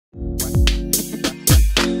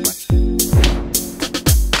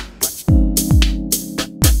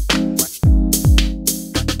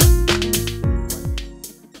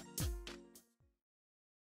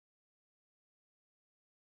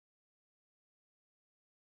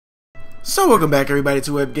So welcome back everybody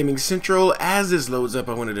to Web Gaming Central. As this loads up,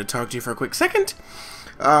 I wanted to talk to you for a quick second.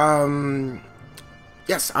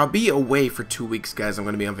 Yes, I'll be away for 2 weeks, guys. I'm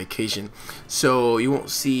going to be on vacation. So you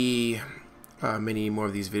won't see many more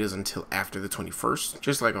of these videos until after the 21st.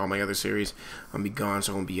 Just like all my other series, I'll be gone,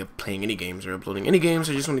 so I won't be playing any games or uploading any games.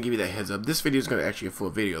 I just want to give you that heads up. This video is going to actually be a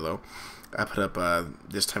full video, though. I put up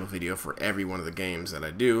this type of video for every one of the games that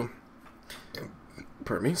I do.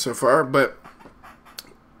 Pardon me, so far, but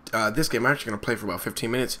this game I'm actually going to play for about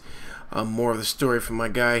 15 minutes. More of the story from my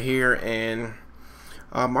guy here, and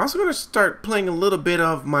I'm also going to start playing a little bit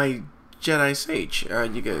of my Jedi Sage.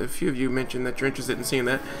 You get a few of you mentioned that you're interested in seeing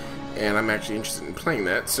that, and I'm actually interested in playing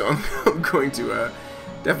that, so I'm going to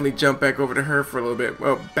definitely jump back over to her for a little bit.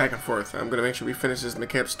 Well, back and forth. I'm going to make sure we finish this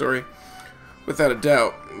Makeb story without a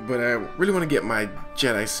doubt, but I really want to get my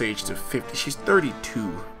Jedi Sage to 50. She's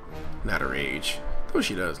 32, not her age, though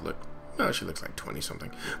she does look. Oh, she looks like 20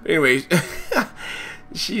 something. But anyways,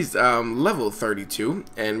 she's level 32,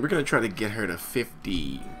 and we're gonna try to get her to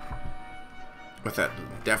 50. With that,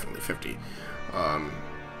 definitely 50.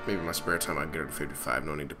 Maybe in my spare time I'll get her to 55.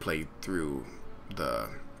 No need to play through the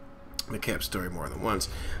Makeb story more than once.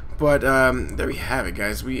 But there we have it,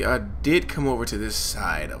 guys. We did come over to this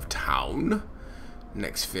side of town.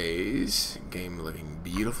 Next phase, game looking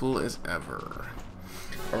beautiful as ever.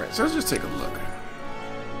 All right, so let's just take a look.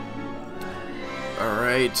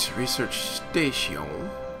 Alright, research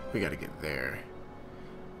station. We gotta get there.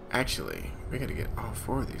 Actually, we gotta get all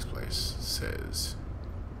four of these places. It says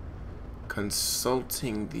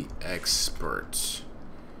consulting the expert.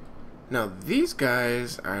 Now these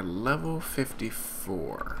guys are level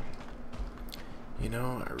 54. You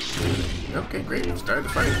know, I really... Okay, great. We started the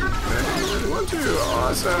fight. I really want to.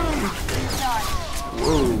 Awesome.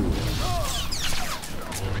 Whoa.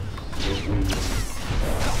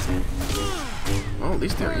 Oh, at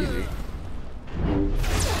least they're easy.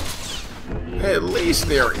 At least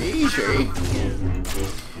they're easy.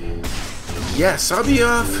 Yes, I'll be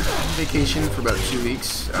off vacation for about 2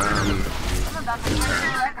 weeks.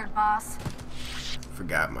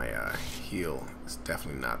 Forgot my heel. It's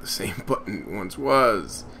definitely not the same button it once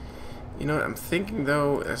was. You know what? I'm thinking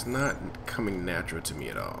though, that's not coming natural to me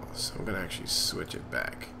at all. So I'm gonna actually switch it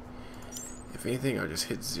back. If anything, I'll just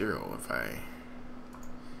hit 0 if I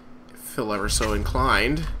feel ever so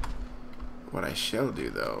inclined. What I shall do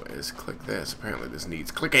though is click this. Apparently this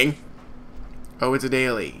needs clicking. Oh, it's a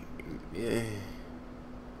daily. Yeah.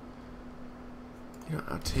 You know,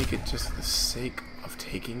 I'll take it just for the sake of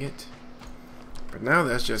taking it. But now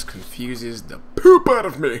that just confuses the poop out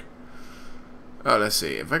of me. Oh, let's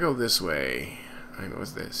see. If I go this way, I know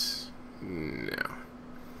what's this. No.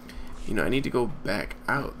 You know, I need to go back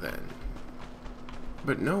out then.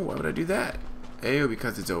 But no, why would I do that? Oh,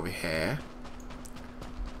 because it's over here.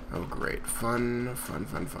 Oh, great. Fun, fun,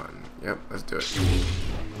 fun, fun. Yep, let's do it.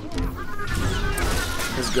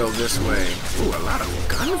 Let's go this way. Ooh, a lot of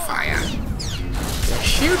gunfire. They're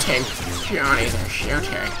shooting. Johnny, they're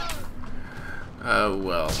shooting. Oh,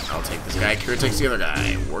 well, I'll take this guy. Kira takes the other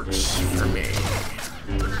guy. Works for me.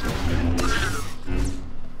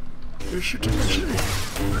 They're shooting, they're shooting.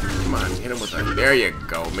 Come on, hit him with that. There you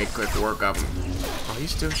go. Make quick work of him. Oh,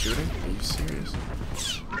 he's still shooting? Are you serious?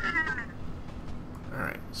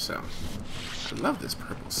 Alright, so. I love this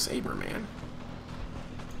purple saber, man.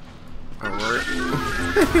 Alright.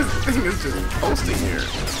 This thing is just pulsing here.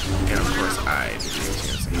 And of course, I didn't get a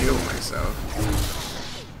chance to heal myself.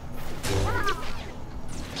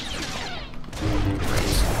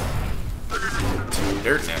 Right.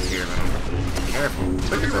 Dirt nest here, though. Be careful.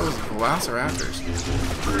 Look at those velociraptors.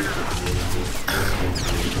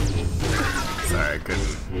 Sorry, I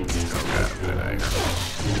couldn't. Oh god,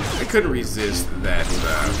 I couldn't resist that.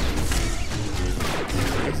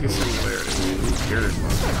 Crazy similarity. Here's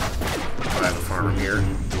one. I have a farm here.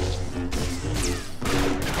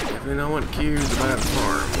 Definitely don't want Q's to buy the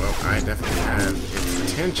farm. Well, I definitely have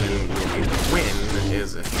its attention. When we win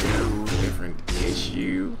is a few different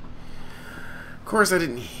issue. Of course, I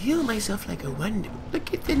didn't heal myself like a wonder.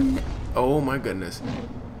 Look at the. Oh my goodness.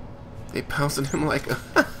 They pounced on him like a.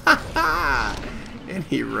 And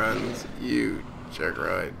he runs. You jerk,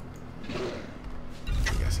 right?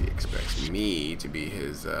 I guess he expects me to be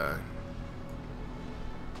his,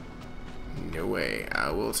 No way.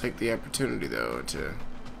 I will take the opportunity, though, to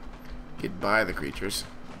get by the creatures.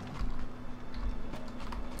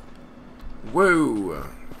 Whoa!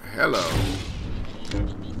 Hello.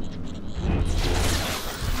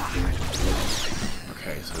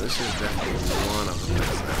 Okay, so this is definitely one of the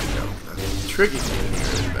places that we go. The tricky thing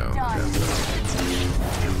here, though, because the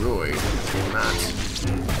droid is not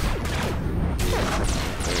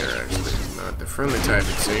there, actually. not the friendly type,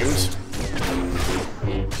 it seems.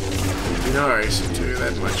 Nice, I'll tell you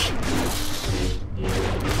that much.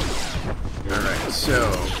 Alright,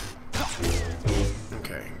 so...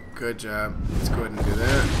 Okay, good job. Let's go ahead and do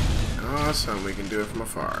that. Awesome, we can do it from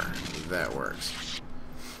afar. That works.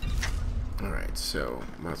 Alright, so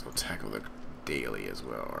might as well tackle the daily as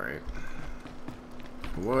well, right?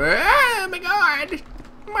 Oh my god!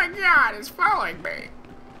 My god, it's following me!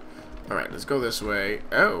 Alright, let's go this way.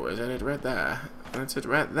 Oh, is that it right there? That's it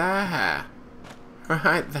right there.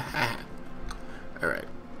 Right there. Alright.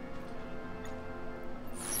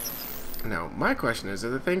 Now, my question is,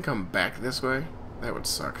 did the thing come back this way? That would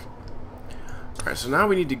suck. Alright, so now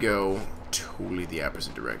we need to go totally the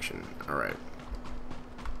opposite direction. Alright.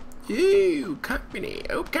 Ew, company.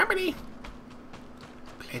 Oh, company.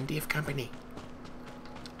 Plenty of company.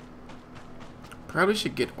 Probably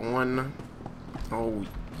should get on. Oh,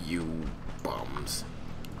 you bums.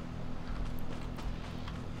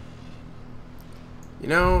 You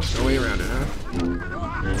know, there's no way around it, huh?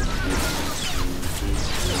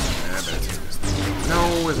 I better take this thing.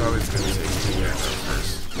 No, it's always going to take the air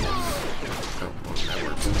first. Oh, well, that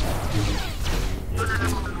works.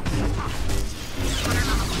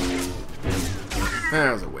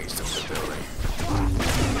 That was a waste of the ability.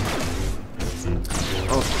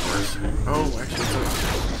 Oh, of course. Oh, actually,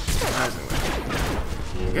 it's surprisingly.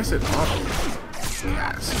 I guess it auto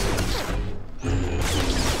cast.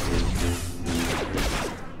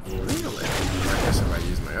 Really? I guess if I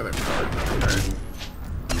use my other power, right?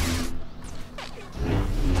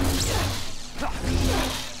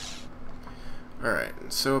 Alright,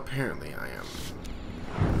 so apparently I am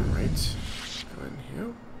right. Go ahead and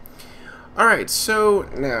heal. Alright, so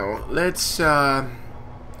now let's yep,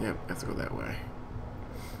 I have to go that way.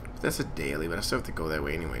 That's a daily, but I still have to go that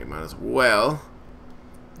way anyway. Might as well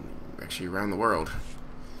actually around the world.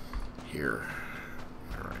 Here.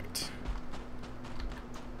 Alright.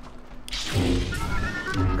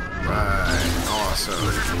 Right, awesome.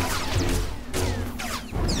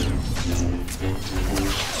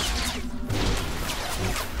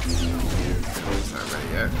 It's not ready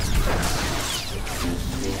yet.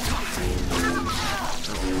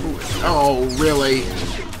 Oh, really?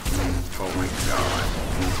 Oh my god.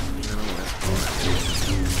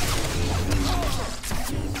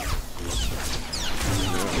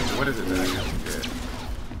 What is it that I have to get?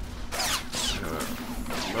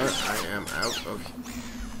 But I am out of...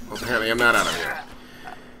 Well, apparently I'm not out of here.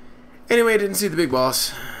 Anyway, I didn't see the big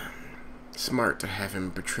boss. Smart to have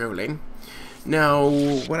him patrolling. Now,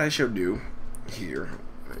 what I shall do here,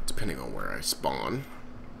 depending on where I spawn.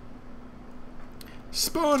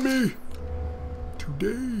 Spawn me!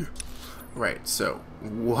 Today! Right, so,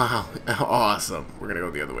 wow, awesome. We're gonna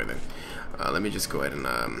go the other way then. Let me just go ahead and,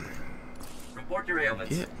 report your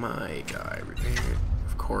ailments. Get my guy repaired.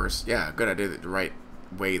 Of course. Yeah, good, I did it the right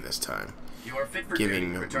way this time. You are fit for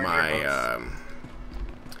Giving duty.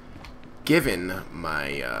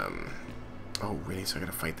 my, oh, really? So I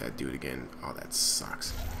gotta fight that dude again? Oh, that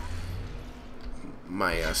sucks.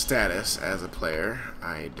 My, status as a player,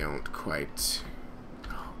 I don't quite...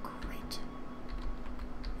 Oh, great.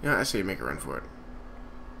 Yeah, I say make a run for it.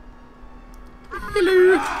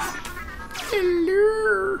 Hello!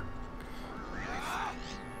 Hello!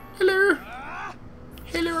 Hello!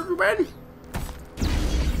 Hello, everyone!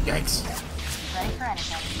 Yikes. Ready for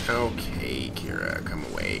anything. Okay, Kira, come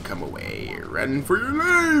away, run for your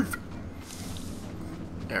life!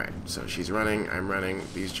 Alright, so she's running, I'm running,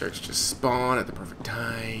 these jerks just spawn at the perfect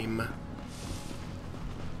time.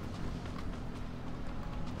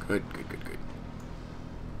 Good, good, good, good.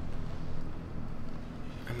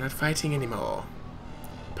 I'm not fighting anymore.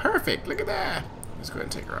 Perfect, look at that! Let's go ahead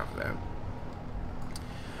and take her off of that.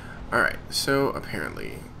 Alright, so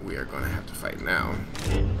apparently we are going to have to fight now.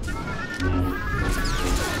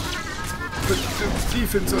 Put the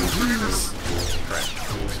defense on, please! Right,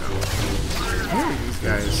 so apparently these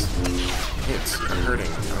guys' hits are hurting a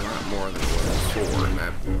lot more than level 4, and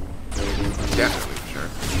that definitely for sure.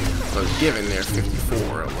 But given they're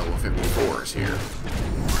 54, level 54s here,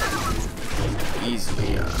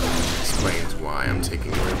 easily explains why I'm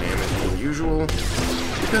taking more damage than usual.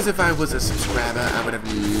 Because if I was a subscriber, I would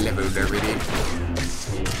have leveled already.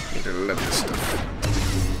 I love this stuff.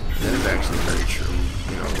 That is actually very true.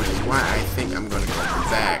 You know, which is why I think I'm going to go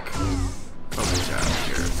back on the job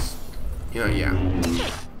here. You know, yeah.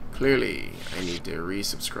 Clearly, I need to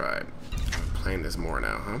resubscribe. I'm playing this more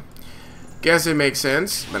now, huh? Guess it makes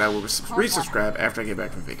sense, but I will resubscribe after I get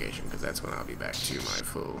back from vacation, because that's when I'll be back to my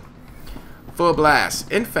full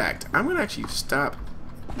blast. In fact, I'm going to actually stop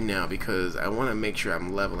now because I want to make sure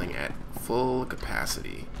I'm leveling at full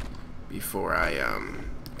capacity before I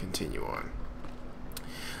continue on.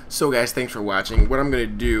 So guys, thanks for watching. What I'm gonna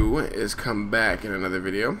do is come back in another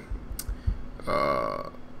video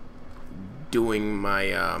doing my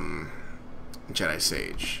Jedi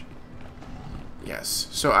Sage. Yes,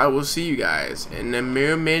 so I will see you guys in a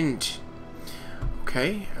moment.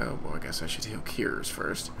 Okay, well I guess I should heal Cures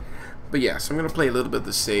first. But yes, I'm gonna play a little bit of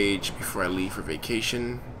the Sage before I leave for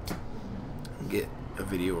vacation. Get a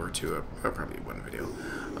video or two, or probably one video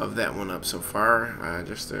of that one up so far,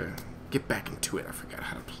 just to get back into it. I forgot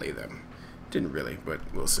how to play them. Didn't really, but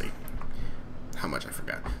we'll see how much I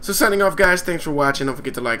forgot. So signing off, guys. Thanks for watching. Don't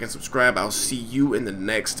forget to like and subscribe. I'll see you in the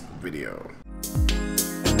next video.